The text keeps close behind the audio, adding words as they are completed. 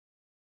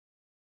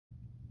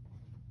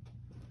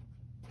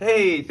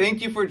Hey,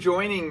 thank you for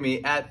joining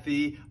me at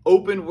the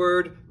Open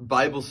Word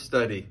Bible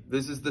Study.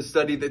 This is the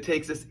study that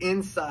takes us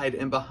inside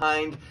and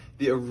behind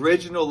the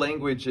original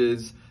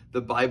languages the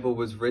Bible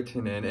was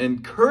written in.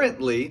 And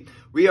currently,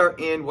 we are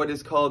in what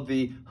is called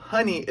the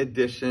Honey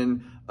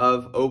edition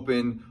of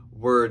Open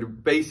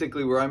Word,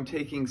 basically where I'm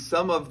taking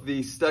some of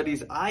the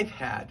studies I've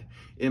had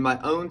in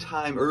my own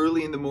time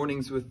early in the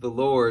mornings with the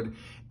Lord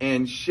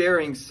and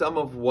sharing some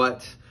of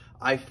what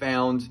I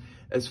found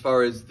as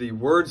far as the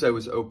words I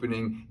was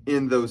opening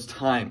in those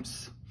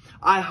times.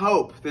 I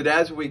hope that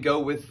as we go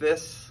with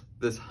this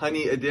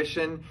honey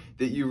edition,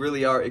 that you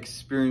really are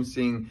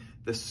experiencing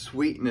the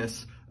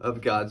sweetness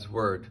of God's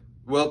word.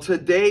 Well,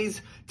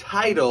 today's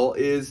title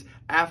is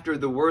after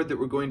the word that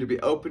we're going to be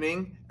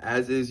opening,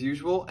 as is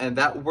usual, and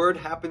that word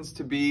happens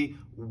to be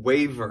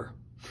waver.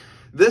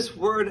 This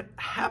word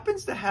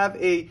happens to have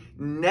a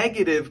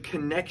negative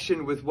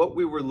connection with what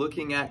we were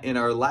looking at in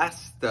our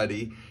last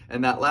study,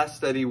 and that last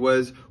study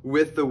was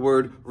with the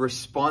word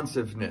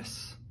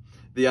responsiveness.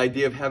 The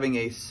idea of having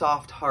a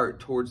soft heart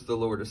towards the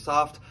Lord, a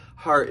soft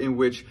heart in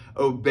which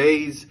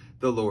obeys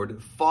the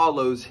Lord,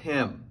 follows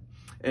Him.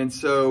 And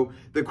so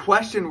the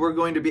question we're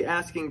going to be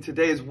asking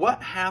today is,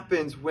 what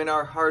happens when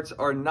our hearts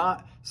are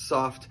not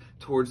soft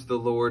towards the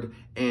Lord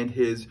and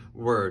His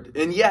word,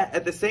 and yet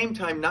at the same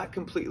time not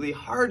completely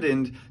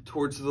hardened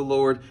towards the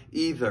Lord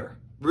either?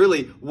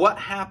 Really, what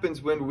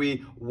happens when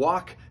we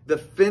walk the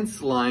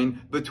fence line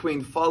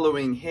between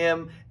following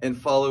Him and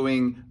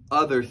following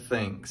other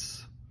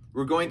things?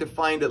 We're going to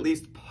find at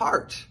least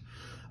part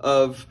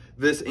of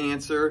this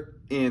answer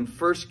in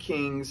 1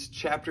 Kings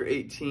chapter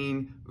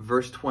 18,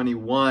 verse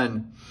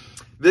 21.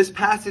 This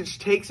passage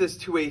takes us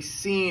to a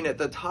scene at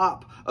the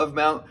top of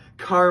Mount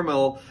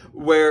Carmel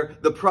where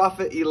the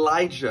prophet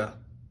Elijah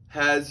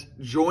has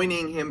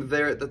joining him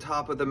there at the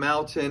top of the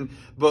mountain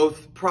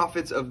both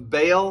prophets of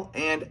Baal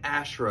and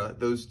Asherah,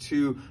 those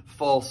two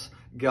false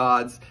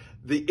gods.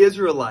 The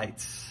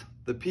Israelites,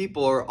 the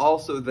people, are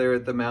also there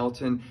at the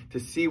mountain to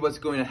see what's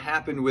going to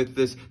happen with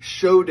this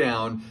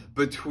showdown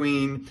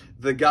between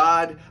the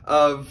God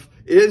of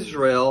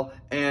Israel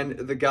and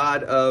the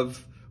God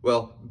of,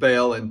 well,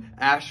 Baal and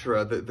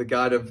Asherah, the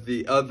God of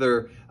the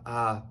other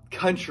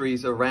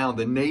countries around,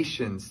 the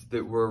nations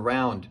that were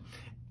around.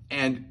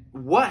 And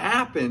what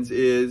happens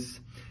is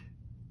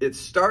it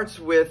starts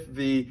with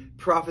the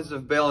prophets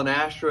of Baal and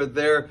Asherah.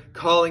 They're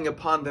calling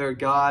upon their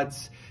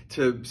gods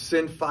to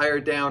send fire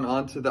down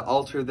onto the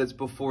altar that's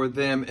before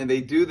them. And they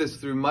do this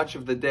through much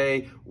of the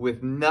day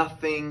with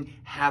nothing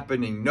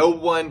happening. No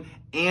one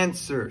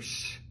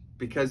answers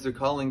because they're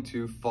calling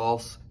to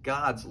false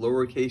gods,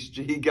 lowercase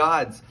g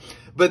gods.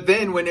 But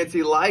then when it's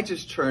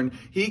Elijah's turn,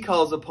 he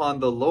calls upon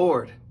the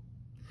Lord,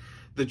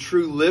 the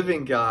true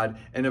living God.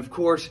 And of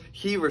course,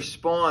 he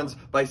responds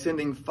by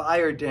sending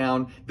fire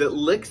down that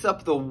licks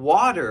up the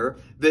water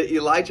that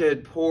Elijah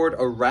had poured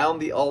around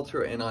the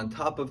altar and on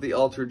top of the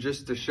altar,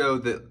 just to show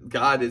that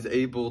God is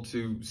able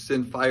to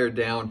send fire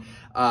down.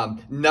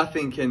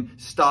 Nothing can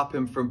stop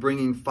him from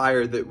bringing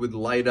fire that would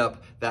light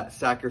up that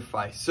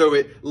sacrifice. So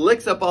it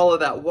licks up all of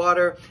that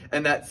water,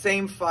 and that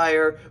same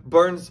fire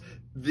burns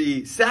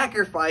the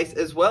sacrifice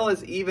as well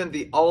as even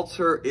the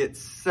altar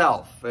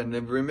itself. And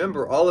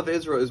remember, all of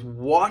Israel is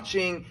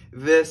watching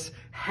this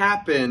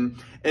happen.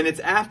 And it's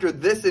after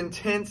this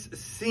intense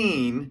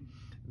scene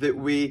that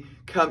we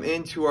come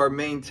into our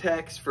main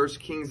text, 1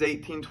 Kings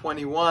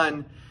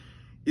 18:21.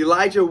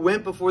 Elijah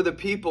went before the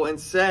people and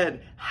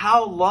said,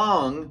 "How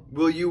long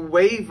will you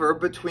waver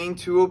between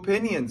two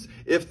opinions?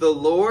 If the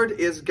Lord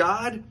is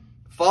God,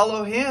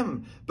 follow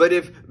Him. But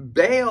if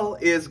Baal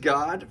is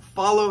God,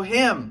 follow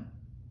him."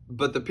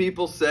 But the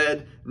people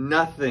said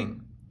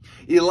nothing.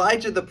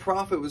 Elijah the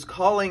prophet was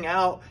calling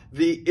out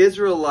the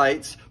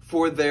Israelites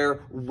for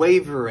their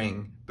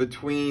wavering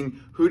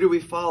between, who do we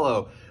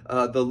follow?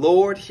 The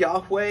Lord,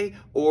 Yahweh,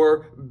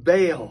 or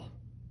Baal?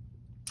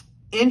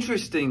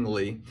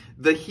 Interestingly,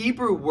 the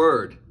Hebrew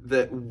word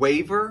that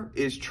waver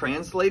is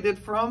translated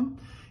from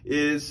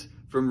is,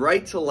 from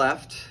right to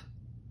left,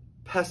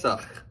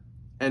 Pesach.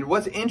 And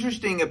what's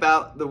interesting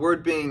about the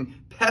word being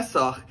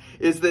Pesach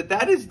is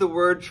that is the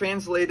word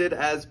translated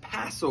as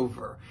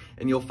Passover.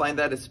 And you'll find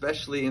that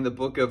especially in the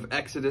book of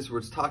Exodus, where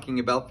it's talking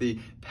about the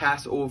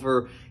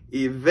Passover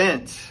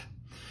event.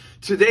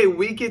 Today,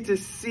 we get to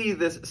see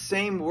this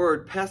same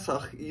word,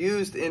 Pesach,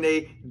 used in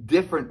a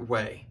different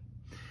way.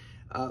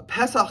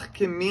 Pesach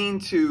can mean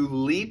to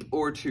leap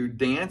or to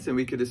dance, and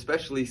we could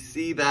especially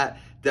see that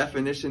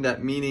definition,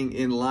 that meaning,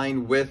 in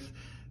line with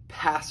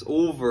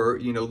Passover,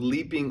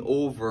 leaping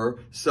over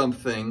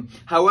something.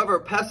 However,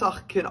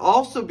 Pesach can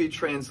also be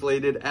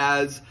translated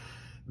as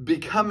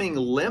becoming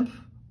limp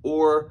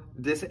or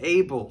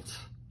disabled.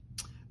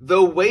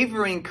 Though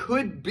wavering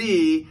could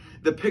be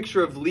the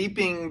picture of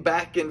leaping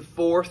back and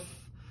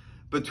forth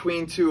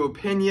between two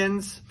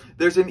opinions,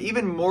 there's an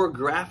even more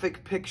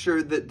graphic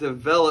picture that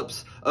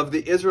develops of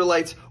the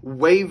Israelites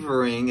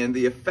wavering and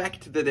the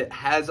effect that it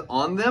has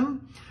on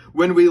them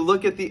when we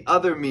look at the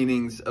other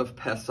meanings of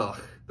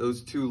Pesach.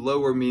 Those two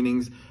lower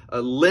meanings,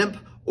 limp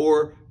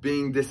or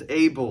being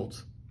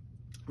disabled.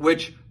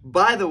 which,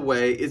 by the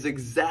way, is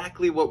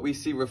exactly what we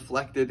see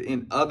reflected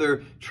in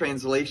other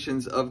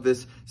translations of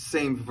this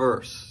same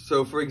verse.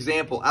 So, for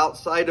example,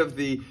 outside of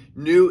the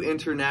New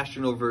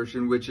International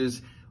Version, which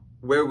is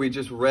where we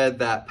just read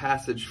that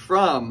passage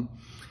from,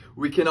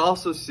 we can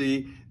also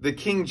see the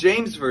King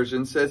James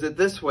Version says it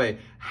this way: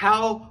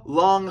 "How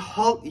long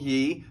halt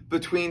ye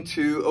between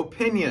two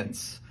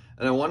opinions?"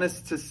 And I want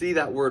us to see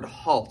that word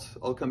halt.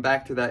 I'll come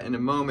back to that in a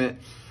moment.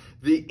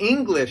 The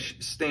English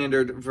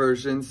Standard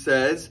Version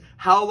says,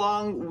 "How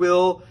long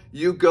will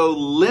you go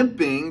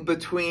limping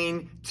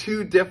between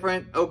two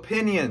different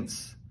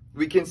opinions?"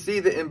 We can see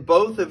that in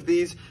both of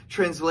these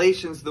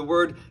translations, the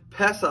word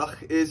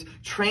Pesach is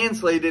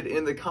translated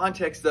in the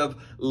context of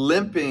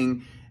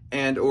limping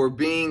and or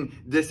being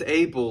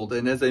disabled.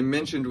 And as I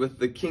mentioned with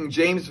the King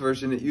James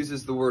Version, it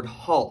uses the word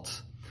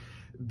halt.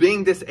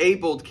 Being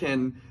disabled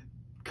can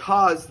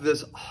cause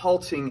this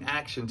halting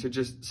action to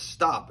just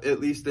stop, at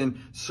least in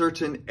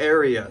certain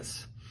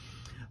areas.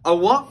 I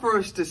want for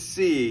us to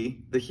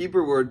see the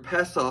Hebrew word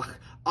Pesach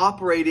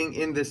operating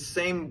in this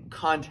same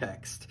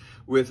context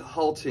with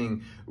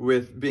halting,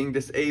 with being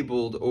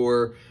disabled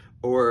or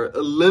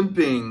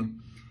limping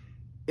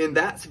in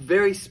that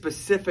very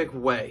specific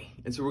way.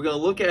 And so we're going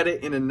to look at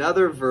it in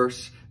another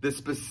verse that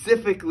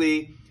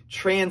specifically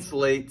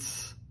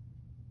translates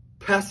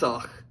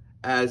Pesach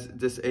as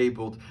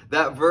disabled.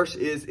 That verse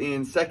is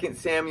in 2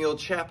 Samuel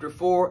chapter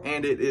 4,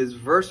 and it is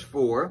verse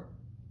 4.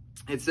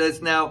 It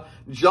says, "Now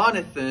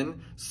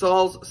Jonathan,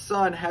 Saul's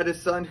son, had a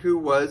son who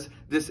was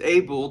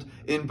disabled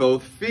in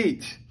both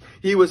feet.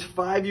 He was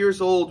 5 years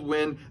old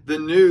when the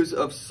news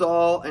of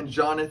Saul and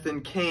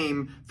Jonathan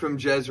came from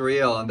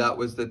Jezreel." And that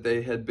was that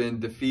they had been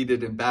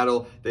defeated in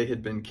battle. They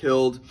had been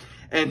killed.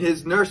 "And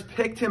his nurse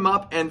picked him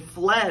up and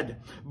fled.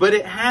 But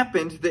it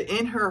happened that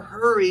in her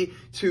hurry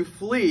to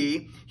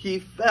flee, he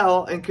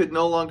fell and could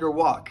no longer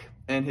walk.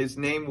 And his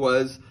name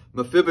was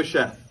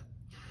Mephibosheth."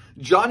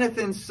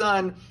 Jonathan's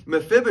son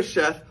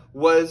Mephibosheth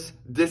was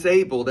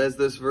disabled, as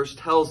this verse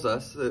tells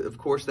us. Of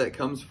course, that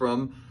comes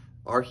from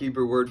our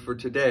Hebrew word for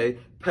today,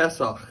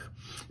 Pesach.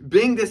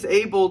 Being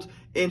disabled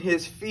in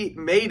his feet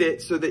made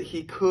it so that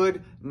he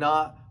could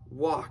not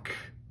walk.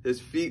 His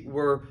feet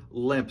were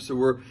limp. So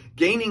we're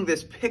gaining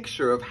this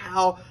picture of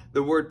how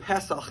the word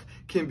Pesach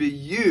can be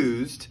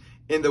used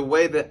in the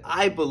way that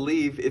I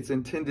believe it's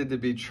intended to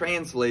be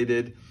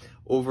translated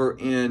over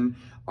in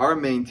our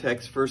main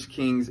text, 1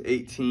 Kings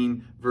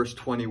 18, verse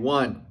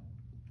 21.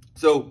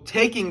 So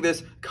taking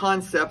this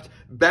concept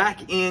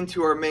back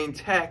into our main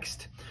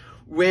text,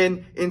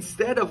 when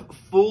instead of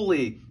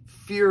fully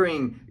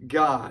fearing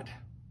God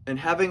and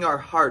having our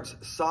hearts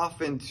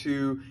softened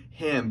to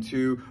Him,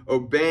 to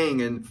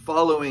obeying and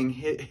following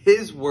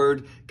His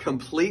word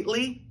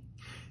completely,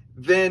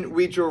 then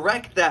we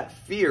direct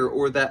that fear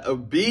or that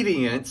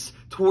obedience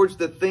towards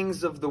the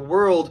things of the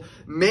world,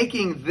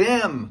 making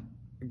them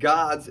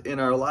gods in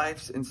our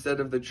lives instead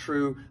of the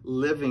true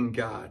living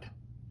God.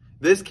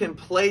 This can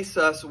place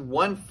us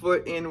 1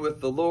 foot in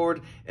with the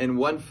Lord and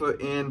 1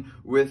 foot in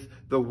with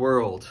the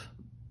world,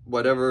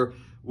 whatever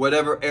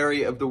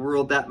area of the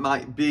world that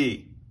might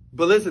be.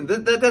 But listen,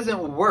 that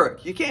doesn't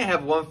work. You can't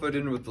have 1 foot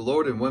in with the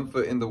Lord and 1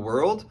 foot in the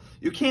world.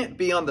 You can't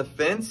be on the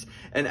fence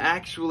and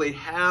actually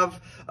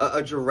have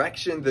a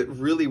direction that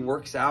really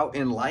works out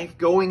in life,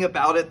 going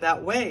about it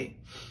that way.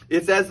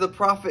 It's as the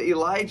prophet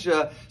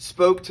Elijah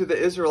spoke to the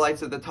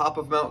Israelites at the top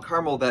of Mount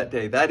Carmel that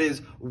day. That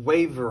is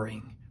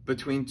wavering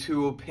between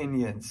two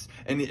opinions.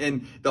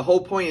 And the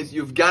whole point is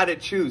you've got to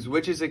choose.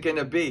 Which is it going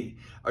to be?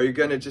 Are you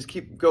going to just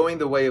keep going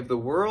the way of the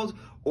world,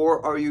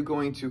 or are you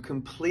going to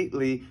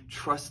completely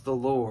trust the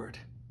Lord?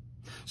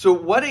 So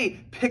what a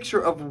picture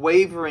of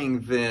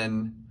wavering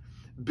then,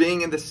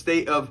 being in the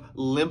state of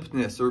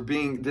limpness or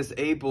being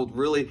disabled,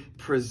 really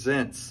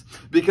presents.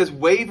 Because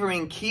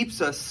wavering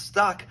keeps us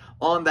stuck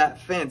on that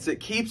fence. It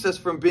keeps us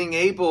from being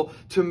able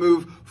to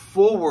move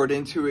forward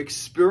and to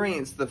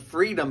experience the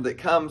freedom that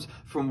comes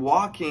from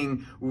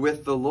walking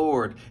with the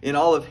Lord in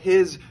all of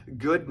His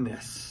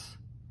goodness.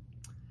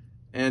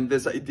 And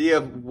this idea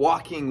of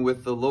walking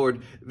with the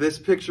Lord, this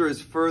picture is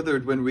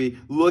furthered when we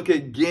look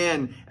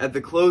again at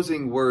the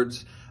closing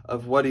words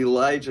of what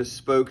Elijah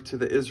spoke to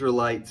the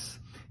Israelites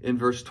in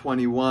verse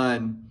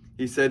 21.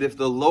 He said, "If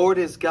the Lord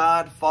is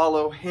God,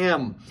 follow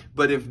Him.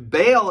 But if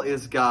Baal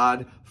is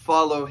God,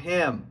 follow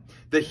him."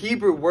 The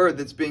Hebrew word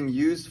that's being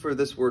used for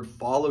this word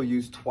follow,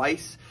 used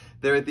twice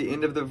there at the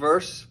end of the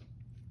verse.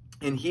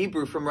 In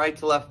Hebrew, from right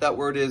to left, that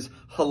word is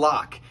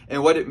halak.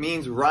 And what it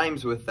means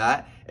rhymes with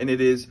that, and it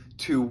is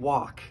to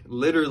walk,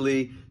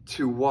 literally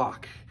to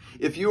walk.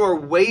 If you are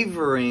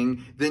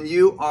wavering, then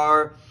you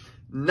are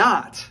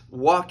not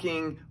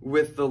walking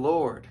with the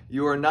Lord.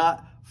 You are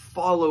not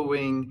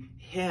following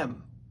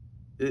Him.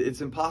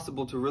 It's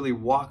impossible to really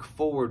walk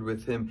forward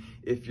with Him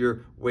if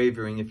you're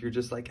wavering, if you're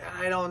just like,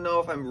 I don't know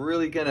if I'm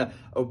really going to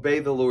obey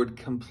the Lord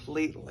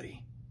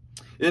completely.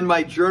 In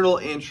my journal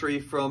entry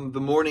from the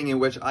morning in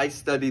which I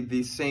studied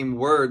these same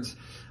words,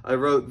 I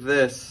wrote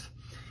this: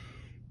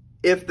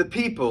 if the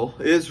people,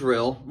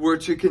 Israel, were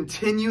to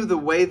continue the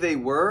way they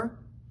were,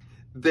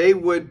 they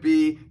would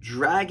be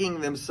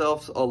dragging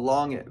themselves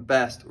along at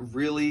best,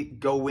 really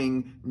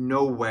going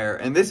nowhere.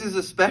 And this is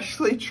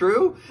especially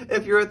true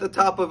if you're at the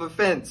top of a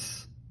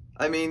fence.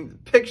 I mean,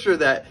 picture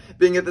that,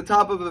 being at the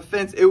top of a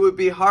fence. It would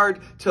be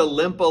hard to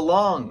limp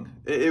along.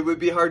 It would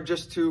be hard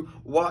just to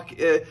walk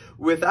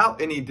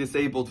without any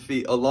disabled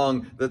feet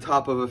along the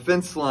top of a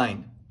fence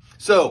line.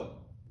 So,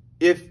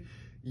 if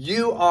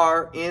you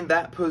are in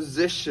that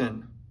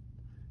position,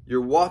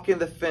 you're walking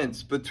the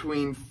fence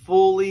between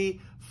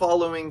fully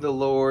following the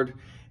Lord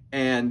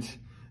and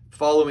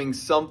following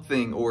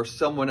something or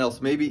someone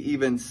else, maybe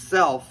even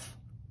self,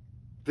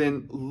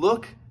 then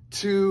look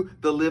to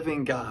the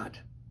living God.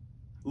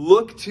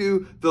 Look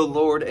to the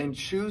Lord and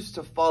choose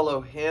to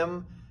follow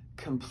him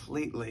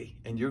completely.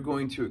 And you're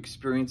going to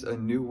experience a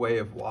new way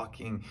of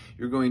walking.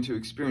 You're going to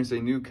experience a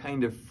new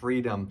kind of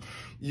freedom.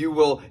 You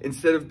will,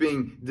 instead of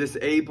being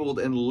disabled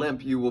and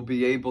limp, you will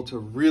be able to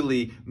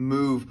really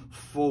move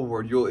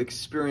forward. You'll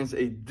experience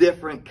a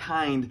different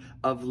kind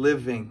of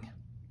living.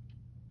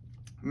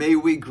 May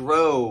we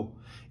grow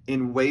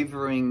in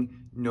wavering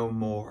no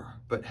more,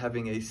 but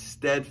having a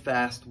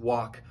steadfast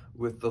walk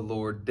with the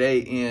Lord day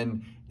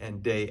in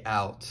and day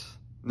out.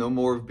 No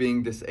more of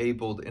being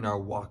disabled in our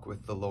walk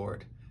with the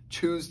Lord.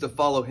 Choose to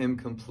follow him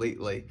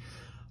completely.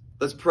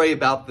 Let's pray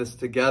about this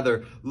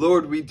together.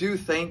 Lord, we do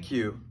thank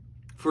you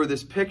for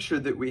this picture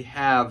that we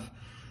have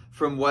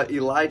from what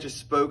Elijah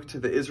spoke to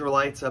the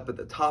Israelites up at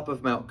the top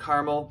of Mount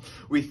Carmel.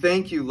 We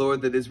thank you,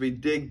 Lord, that as we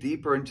dig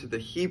deeper into the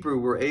Hebrew,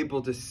 we're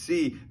able to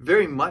see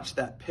very much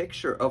that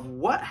picture of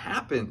what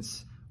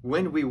happens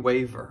when we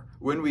waver,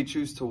 when we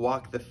choose to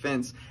walk the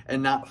fence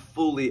and not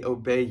fully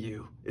obey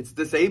you. It's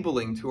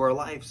disabling to our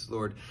lives,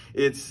 Lord.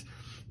 It's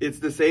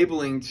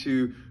disabling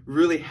to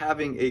really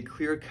having a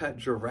clear-cut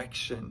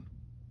direction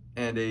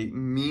and a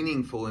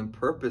meaningful and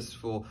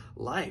purposeful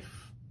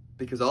life,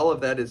 because all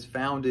of that is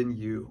found in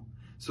you.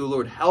 So,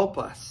 Lord, help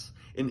us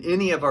in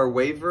any of our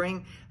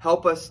wavering.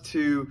 Help us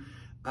to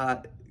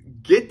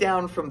get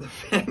down from the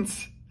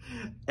fence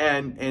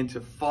and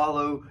to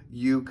follow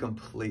you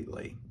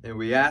completely. And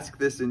we ask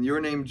this in your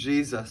name,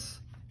 Jesus.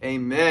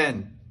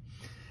 Amen.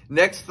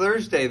 Next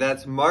Thursday,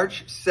 that's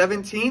March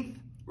 17th,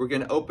 we're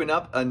going to open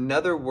up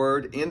another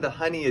word in the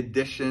Honey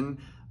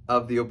edition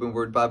of the Open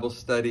Word Bible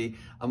Study.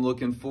 I'm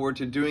looking forward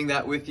to doing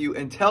that with you.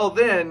 Until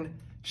then,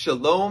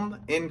 shalom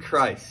in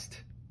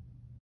Christ.